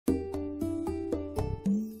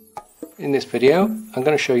In this video I'm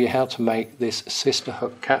going to show you how to make this sister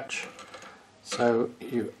hook catch. So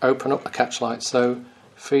you open up the catch like so,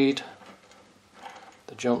 feed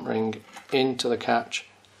the jump ring into the catch,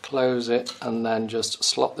 close it and then just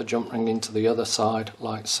slot the jump ring into the other side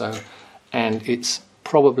like so, and it's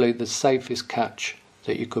probably the safest catch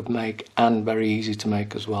that you could make and very easy to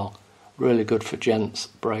make as well. Really good for gents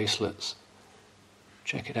bracelets.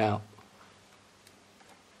 Check it out.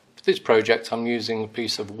 For this project I'm using a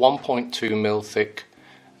piece of 1.2mm thick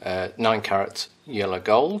 9-carat yellow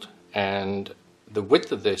gold, and the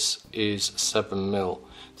width of this is 7mm,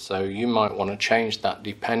 so you might want to change that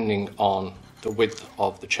depending on the width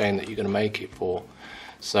of the chain that you're going to make it for.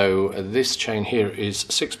 So this chain here is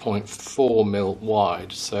 6.4mm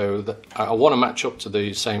wide, so that I want to match up to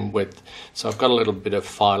the same width, so I've got a little bit of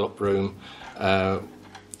file up room to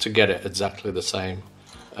get it exactly the same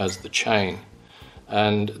as the chain.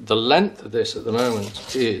 And the length of this at the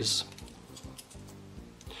moment is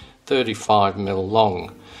 35mm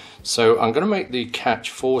long. So I'm going to make the catch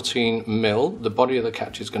 14mm. The body of the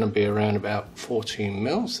catch is going to be around about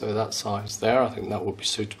 14mm, so that size there, I think that would be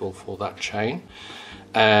suitable for that chain.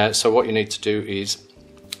 So what you need to do is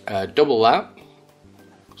double that.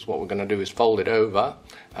 So what we're going to do is fold it over,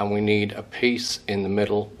 and we need a piece in the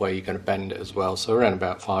middle where you're going to bend it as well, so around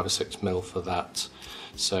about 5 or 6mm for that.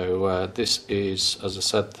 So this is, as I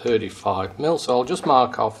said, 35mm, so I'll just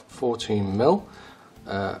mark off 14mm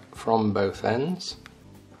from both ends,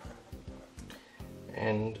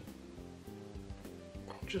 and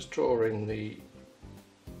I'll just draw in the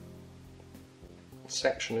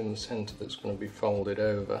section in the centre that's going to be folded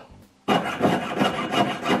over.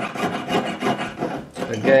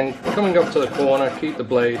 Again, coming up to the corner, keep the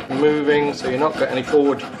blade moving so you're not getting any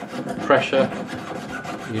forward pressure.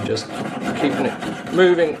 You're just keeping it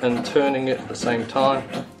moving and turning it at the same time,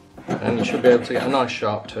 and you should be able to get a nice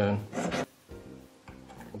sharp turn.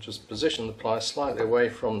 I'll just position the pliers slightly away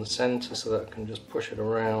from the centre so that I can just push it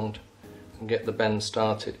around and get the bend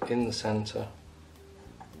started in the centre.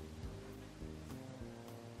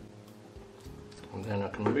 And then I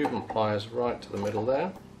can move my pliers right to the middle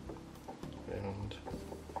there, and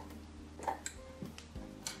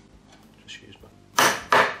just use my...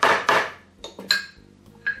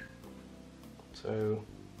 So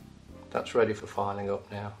that's ready for filing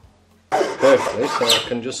up now. Perfectly, so I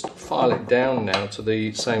can just file it down now to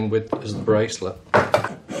the same width as the bracelet.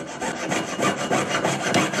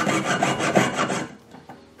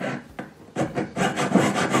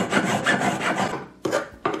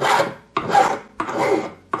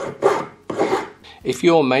 If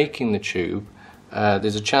you're making the tube,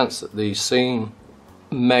 there's a chance that the seam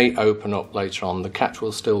may open up later on. The catch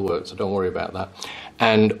will still work, so don't worry about that.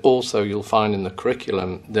 And also you'll find in the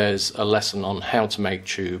curriculum there's a lesson on how to make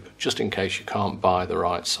tube, just in case you can't buy the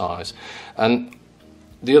right size. And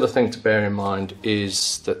the other thing to bear in mind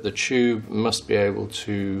is that the tube must be able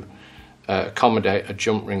to accommodate a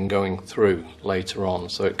jump ring going through later on,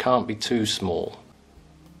 so it can't be too small.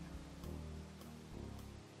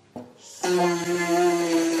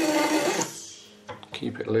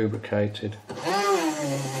 Keep it lubricated.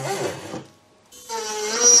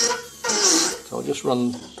 So I'll just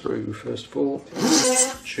run through first of all,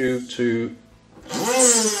 tube to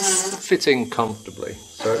fit in comfortably,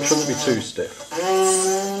 so it shouldn't be too stiff.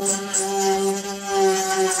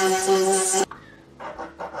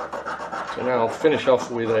 So now I'll finish off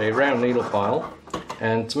with a round needle file,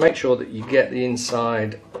 and to make sure that you get the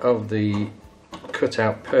inside of the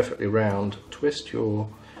cutout perfectly round, twist your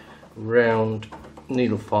round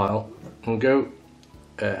needle file and go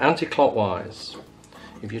anti-clockwise.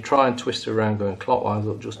 If you try and twist it around going clockwise,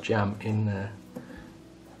 it'll just jam in there.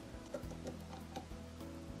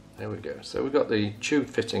 There we go. So we've got the tube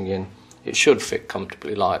fitting in. It should fit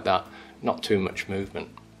comfortably like that, not too much movement.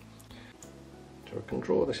 So I can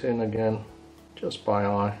draw this in again just by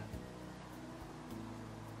eye.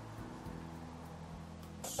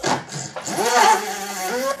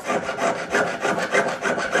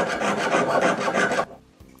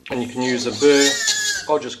 And you can use a burr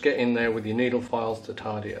or just get in there with your needle files to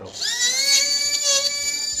tidy it up.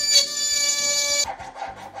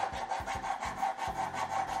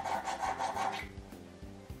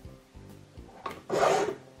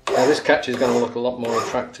 Now this catch is going to look a lot more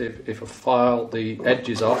attractive if I file the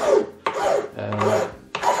edges off.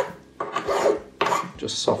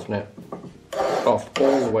 Just soften it off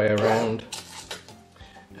all the way around.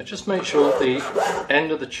 And just make sure the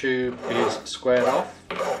end of the tube is squared off.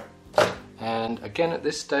 And again, at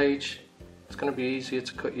this stage it's going to be easier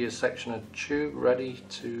to cut you a section of tube ready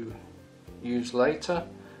to use later.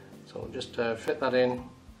 So I'll just fit that in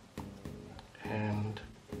and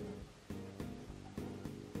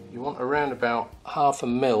you want around about 1/2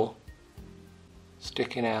 mil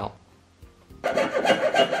sticking out.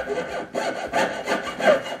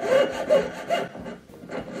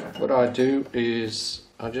 What I do is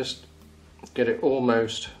I just get it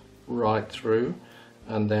almost right through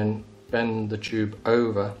and then bend the tube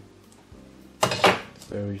over,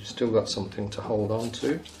 so you've still got something to hold on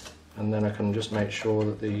to, and then I can just make sure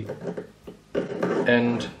that the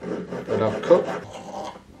end that I've cut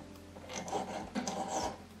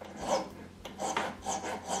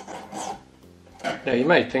now. You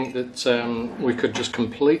may think that we could just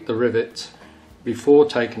complete the rivet before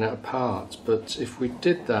taking it apart, but if we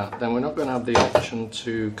did that, then we're not going to have the option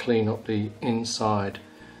to clean up the inside.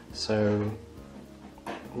 So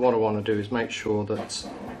what I want to do is make sure that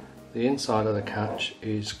the inside of the catch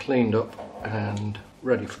is cleaned up and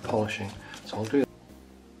ready for polishing. So I'll do that.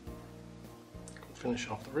 Finish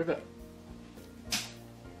off the rivet.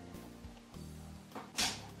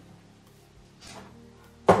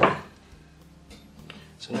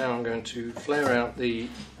 So now I'm going to flare out the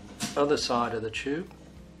other side of the tube,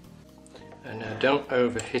 and now don't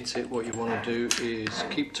overhit it. What you want to do is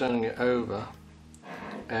keep turning it over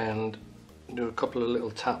and do a couple of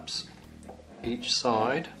little taps each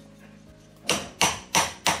side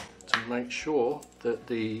to make sure that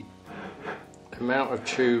the amount of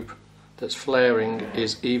tube that's flaring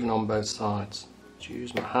is even on both sides. To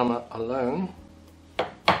use my hammer alone, I'll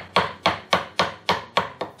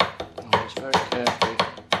just very carefully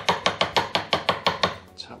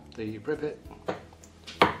tap the rivet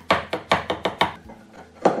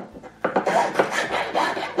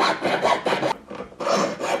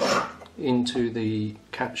into the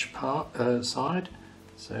catch part side.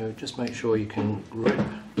 So just make sure you can grip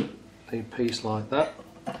the piece like that.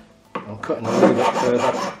 I'll cut in a little bit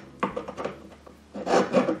further.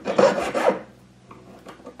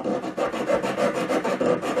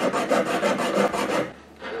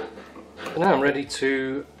 Now I'm ready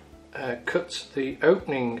to cut the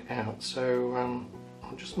opening out, so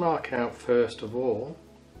I'll just mark out first of all.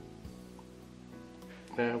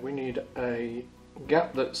 Now we need a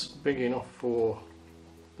gap that's big enough for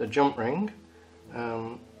the jump ring,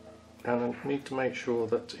 and I need to make sure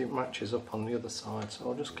that it matches up on the other side, so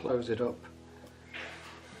I'll just close it up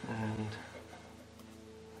and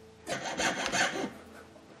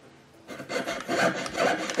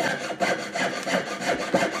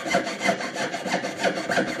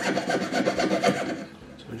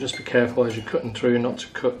so just be careful as you're cutting through not to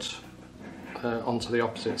cut onto the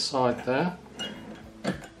opposite side there.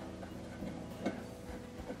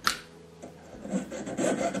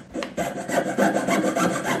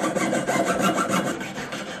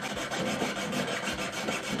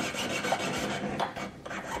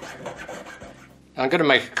 I'm going to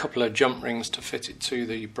make a couple of jump rings to fit it to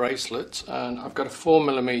the bracelet, and I've got a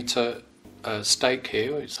 4mm stake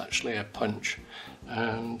here. It's actually a punch,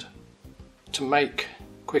 and to make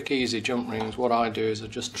quick easy jump rings, what I do is I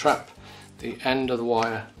just trap the end of the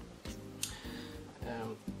wire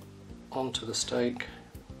onto the stake.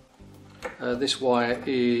 This wire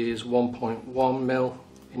is 1.1mm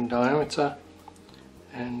in diameter,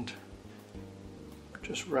 and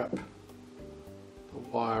just wrap the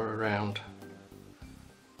wire around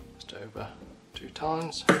over 2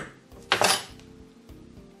 times.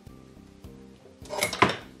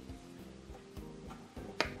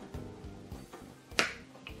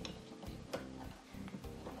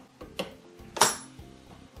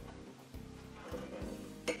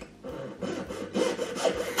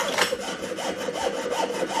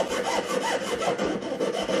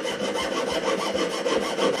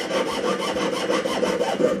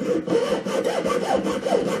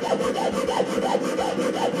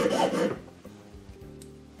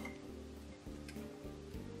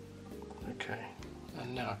 Okay,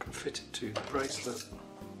 and now I can fit it to the bracelet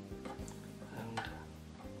and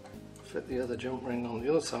fit the other jump ring on the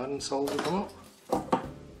other side and solder them up.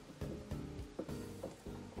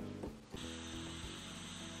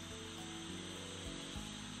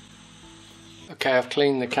 Okay, I've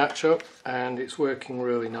cleaned the catch up and it's working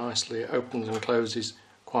really nicely. It opens and closes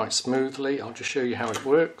quite smoothly. I'll just show you how it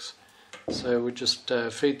works. So we just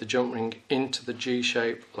feed the jump ring into the G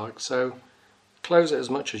shape like so. Close it as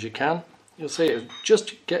much as you can. You'll see it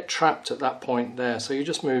just get trapped at that point there, so you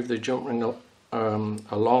just move the jump ring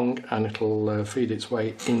along and it'll feed its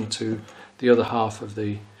way into the other half of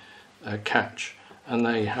the catch, and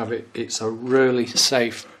there you have it. It's a really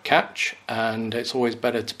safe catch, and it's always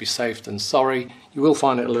better to be safe than sorry. You will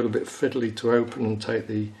find it a little bit fiddly to open and take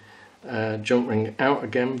the jump ring out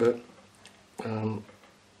again, but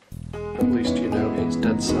at least you know it's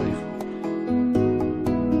dead safe.